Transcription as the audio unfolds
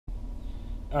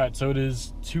Alright, so it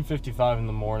is 2:55 in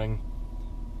the morning.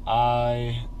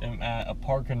 I am at a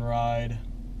park and ride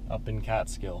up in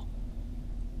Catskill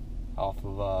off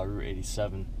of Route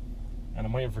 87. And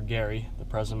I'm waiting for Gary, the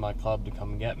president of my club, to come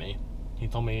and get me. He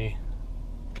told me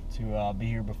to be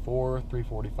here before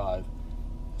 3:45.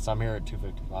 So I'm here at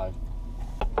 2:55.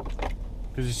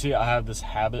 Because you see, I have this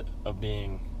habit of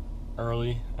being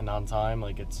early and on time.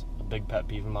 Like, it's a big pet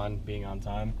peeve of mine, being on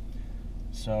time.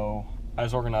 So I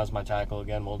just organized my tackle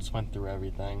again. We'll just went through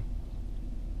everything.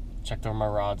 Checked over my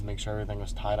rods, make sure everything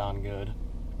was tied on good.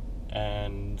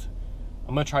 And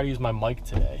I'm going to try to use my mic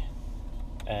today.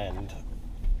 And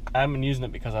I haven't been using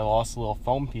it because I lost a little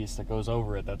foam piece that goes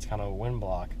over it that's kind of a wind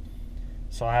block.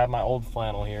 So I have my old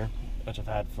flannel here, which I've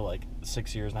had for like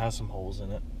 6 years and has some holes in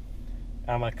it. And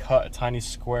I'm going to cut a tiny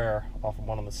square off of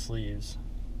one of the sleeves.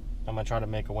 I'm going to try to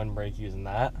make a windbreak using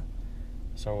that.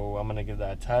 So I'm going to give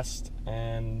that a test,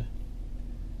 and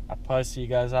I'll probably see you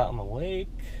guys out on the lake.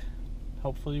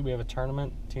 Hopefully we have a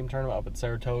tournament, team tournament up at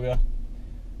Saratoga.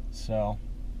 So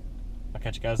I'll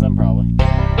catch you guys then probably.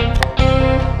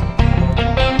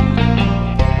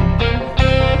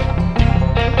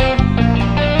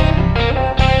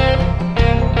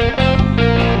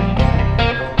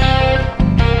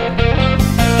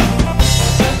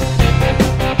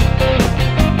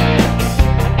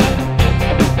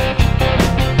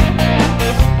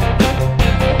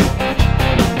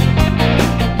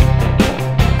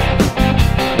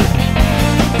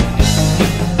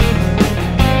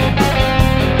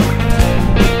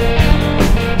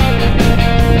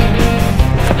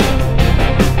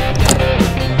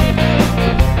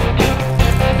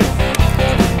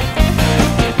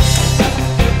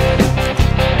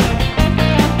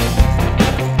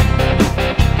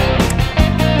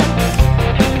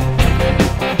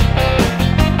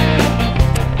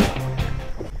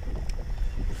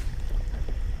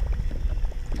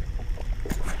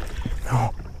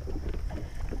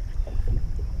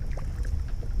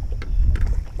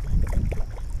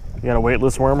 You got a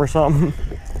weightless worm or something?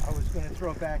 I was going to throw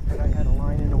it back, but I had a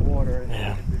line in the water. And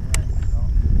yeah. it had been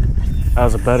right, so. That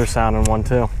was a better sounding one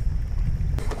too.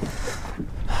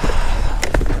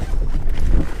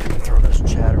 Throw this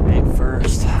chatterbait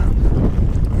first.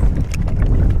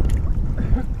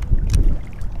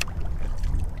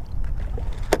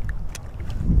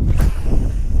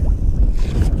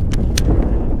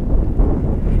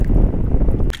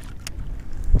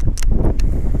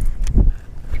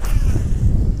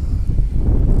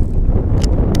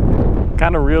 What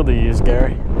kind of reel do you use,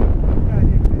 Gary?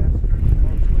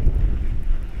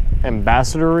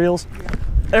 Ambassador reels? Yeah.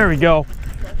 There we go.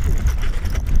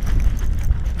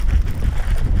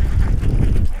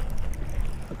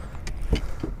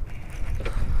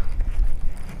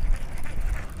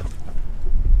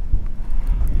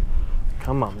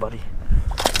 Come on, buddy.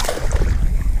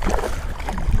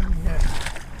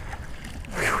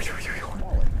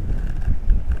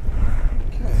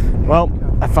 Well,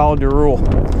 I followed your rule.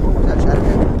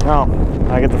 No,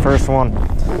 I get the first one.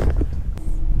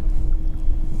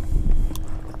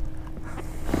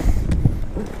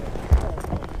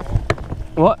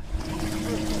 What?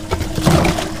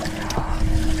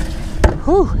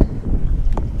 Whew.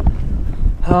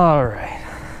 All right.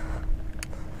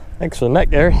 Thanks for the net,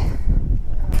 Gary.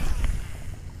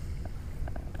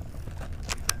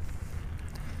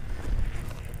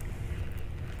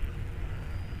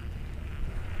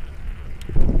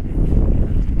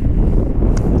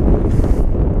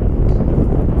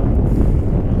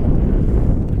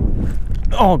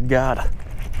 Oh, God.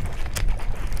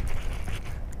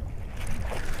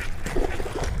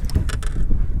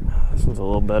 This one's a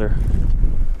little better.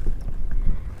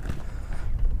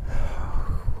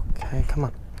 Okay, come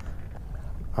on.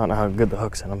 I don't know how good the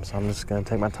hook's in them, so I'm just going to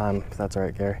take my time, if that's all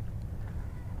right, Gary.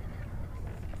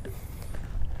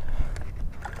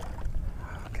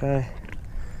 Okay.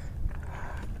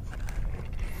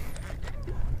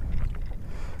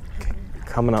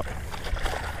 Coming up.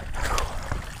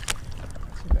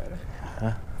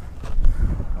 Huh?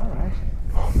 All right.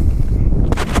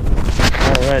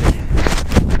 Alrighty.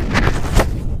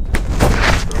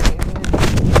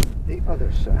 The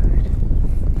other side.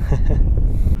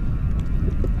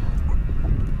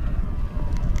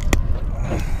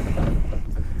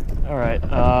 All right.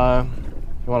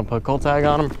 You want to put a cold tag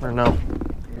on them or no?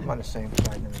 I'm on the same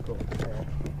side and the cold tag.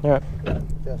 All right.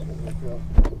 That's what we go.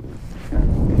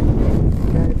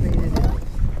 Got it baited in.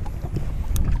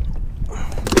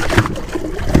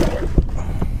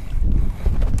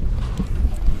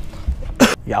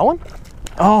 You got one?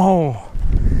 Oh,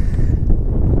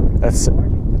 that's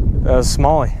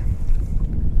Smallie.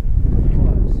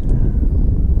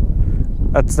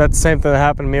 That's the same thing that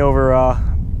happened to me over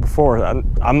before.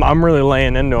 I'm really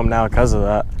laying into them now because of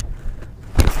that.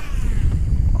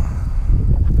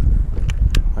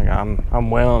 Like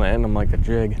I'm wailing it in them like a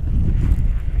jig.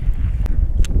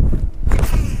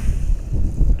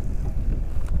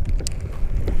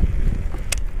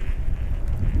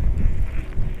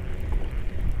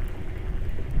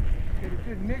 Get a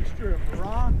good mixture of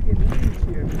rock and weeds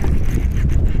here.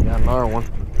 Got another one.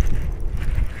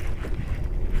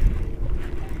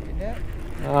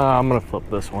 I'm gonna flip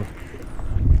this one.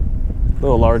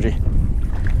 Little largy.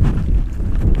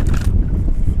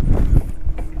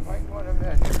 Might want to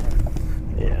measure.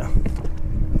 Yeah.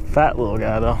 Fat little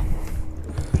guy though.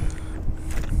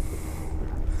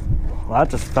 Well, that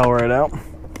just fell right out.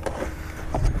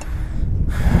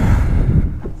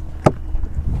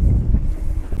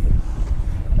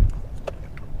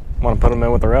 Want to put him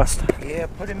in with the rest? Yeah,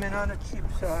 put him in on the cheap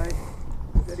side.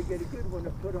 You gotta get a good one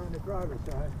to put on the driver's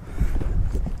side.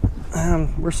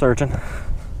 We're searching.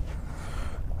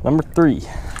 Number 3.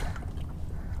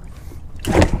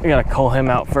 We gotta cull him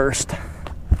out first.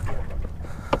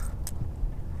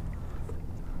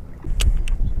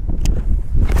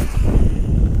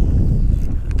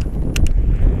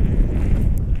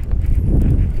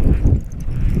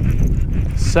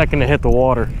 Second to hit the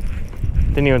water.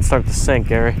 Didn't even start to sink,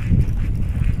 Gary.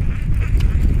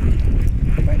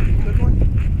 Might be a good one.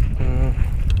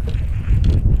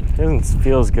 It doesn't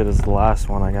feel as good as the last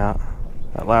one I got.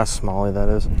 That last smallie, that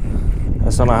is. I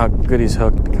just don't know how good he's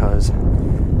hooked because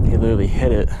he literally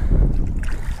hit it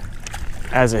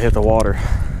as it hit the water.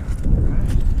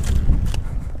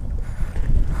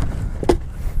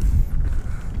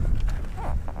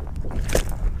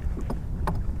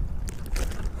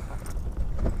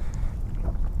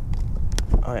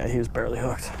 Oh yeah, he was barely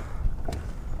hooked.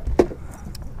 So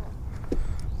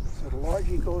the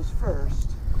largie goes first,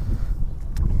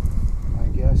 I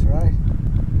guess, right?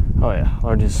 Oh yeah,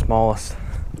 largest smallest.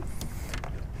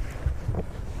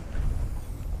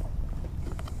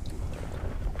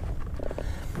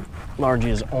 Largie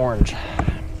is orange.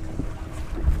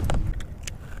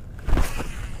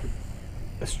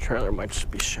 This trailer might just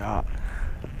be shot.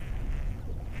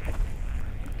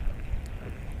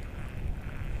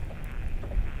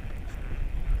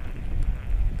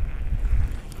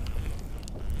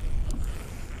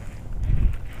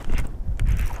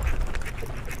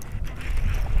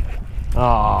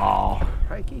 Oh,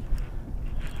 Pikey?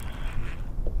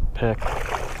 pick.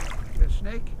 The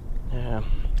snake? Yeah.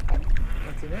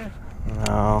 Nothing in.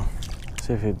 No.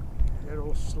 See if he. That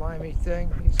old slimy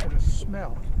thing, he's gonna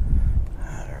smell.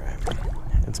 Alright.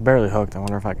 It's barely hooked. I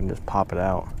wonder if I can just pop it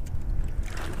out.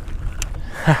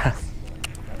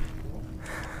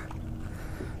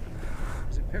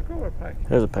 Is it pickerel or pike?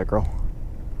 There's a pickerel.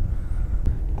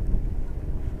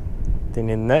 Didn't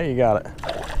need net, you got it.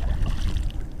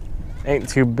 Ain't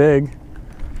too big.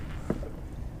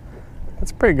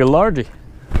 That's a pretty good largie.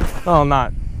 Oh,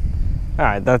 not. All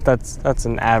right, that's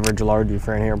an average largie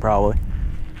for in here probably.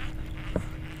 I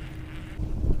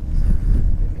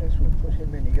guess we'll put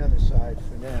him in the other side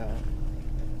for now,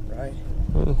 right?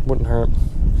 Wouldn't hurt.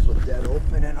 Flip that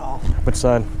open and off. Which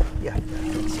side? Yeah. And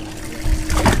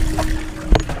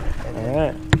All then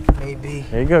right. maybe,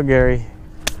 There you go, Gary.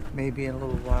 maybe in a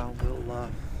little while we'll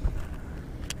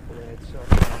add some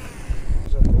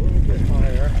up a little bit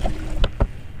higher.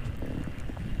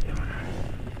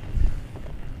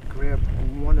 Grab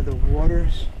one of the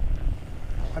waters.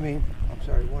 I'm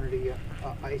sorry, one of the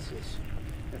ices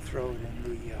and throw it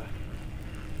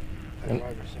in the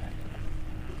driver's side.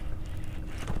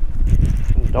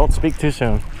 Don't speak too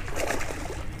soon.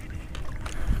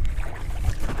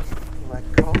 Let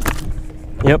go.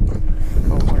 Yep.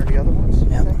 Go one of the other ones.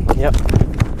 Yep.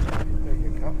 There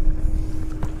you go.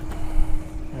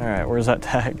 All right, where's that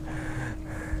tag?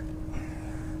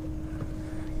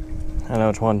 I know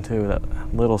which one too. That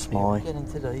little smallie. Get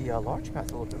into the largemouth a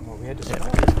little bit more. We had to smell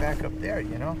this back up there,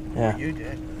 you know? Yeah. You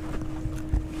did.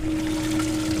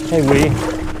 Hey,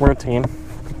 we're a team.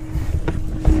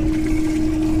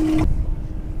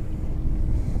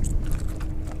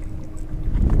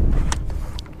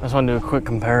 I just want to do a quick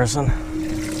comparison.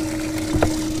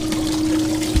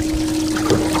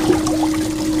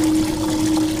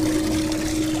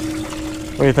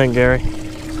 What do you think, Gary?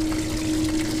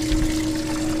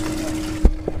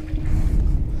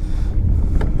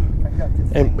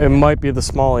 It might be the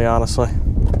smallie, honestly.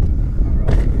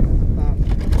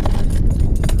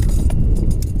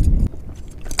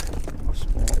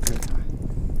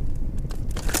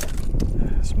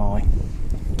 Smallie.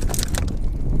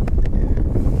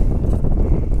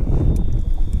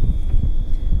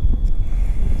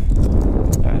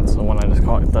 Alright, so the one I just caught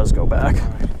does go back.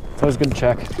 It's always good to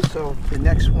check. So the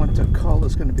next one to cull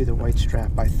is going to be the white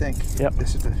strap, I think. Yep.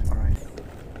 This is the, all right.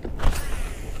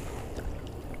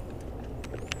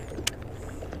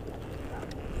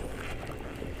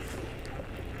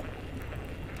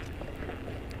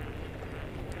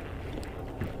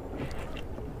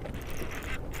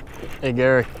 Hey,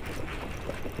 Gary.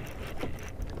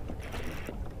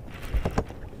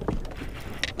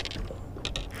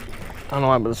 I don't know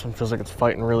why, but this one feels like it's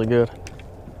fighting really good.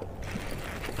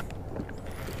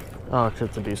 Oh,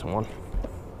 it's a decent one.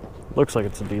 Looks like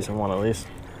it's a decent one, at least.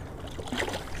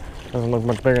 Doesn't look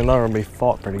much bigger than that one, but he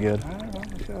fought pretty good. I don't know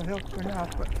if it'll help or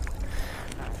not, but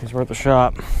He's worth a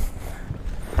shot.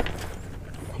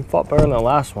 He fought better than the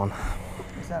last one.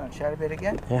 is that on Chatterbait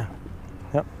again? Yeah.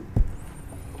 Yep.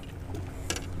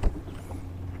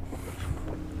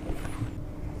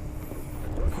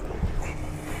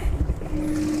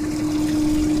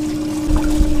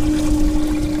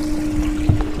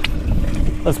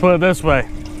 Let's put it this way.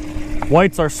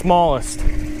 Whites are smallest.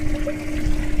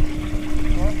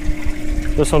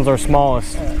 This one's our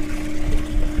smallest.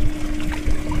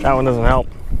 That one doesn't help.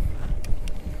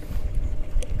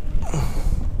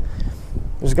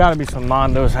 There's got to be some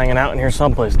mondos hanging out in here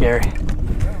someplace, Gary. You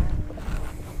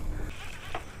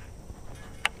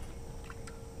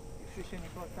fishing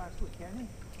your boat Coxwood Canyon?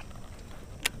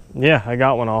 Yeah, I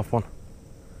got one off one.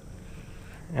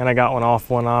 And I got one off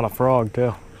one on a frog,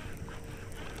 too.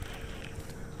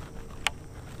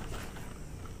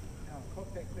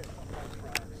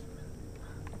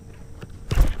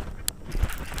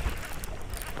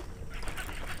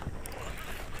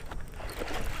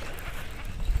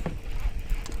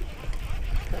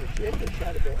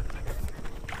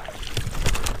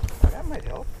 That might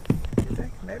help. You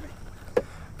think? Maybe.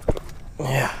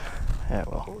 Yeah, yeah, it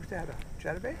will. What was that? A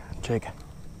Chatterbait? Jig.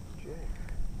 Jig.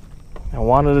 I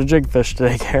wanted a jig fish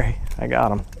today, Gary. I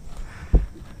got him.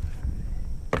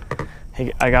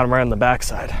 I got him right on the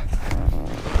backside.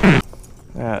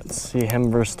 Yeah, let's see him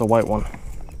versus the white one.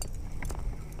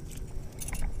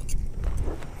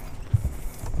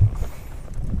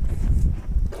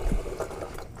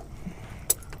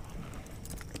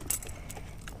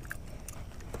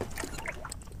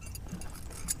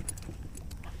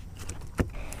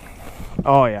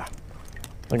 Oh yeah,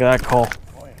 look at that call.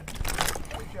 Oh yeah.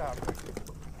 Good job.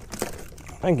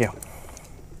 Thank you.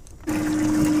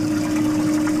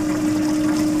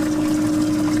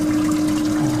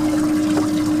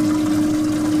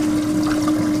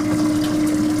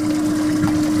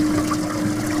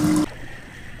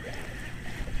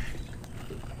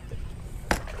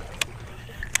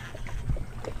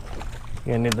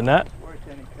 You gonna need the net? Worth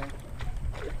anything.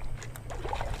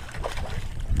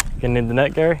 You gonna need the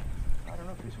net, Gary? I don't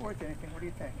know if it's worth anything. What do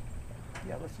you think?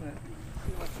 Yeah, listen to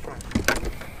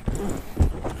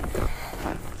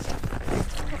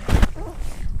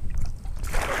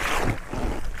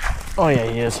Oh yeah,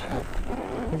 he is.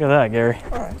 Look at that, Gary.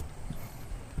 all right.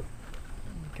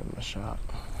 Give him a shot.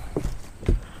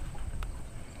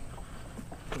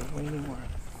 Way more.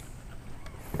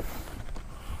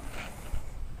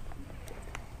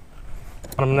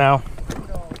 On him now.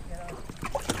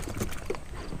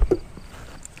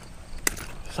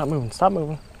 Stop moving, stop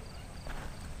moving.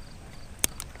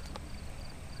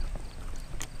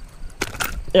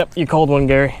 Yep, you called one,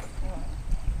 Gary.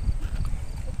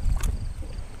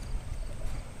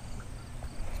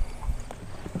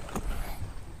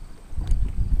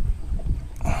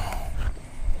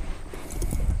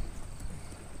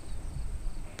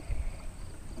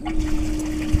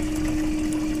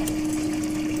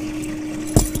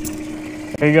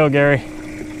 There you go, Gary.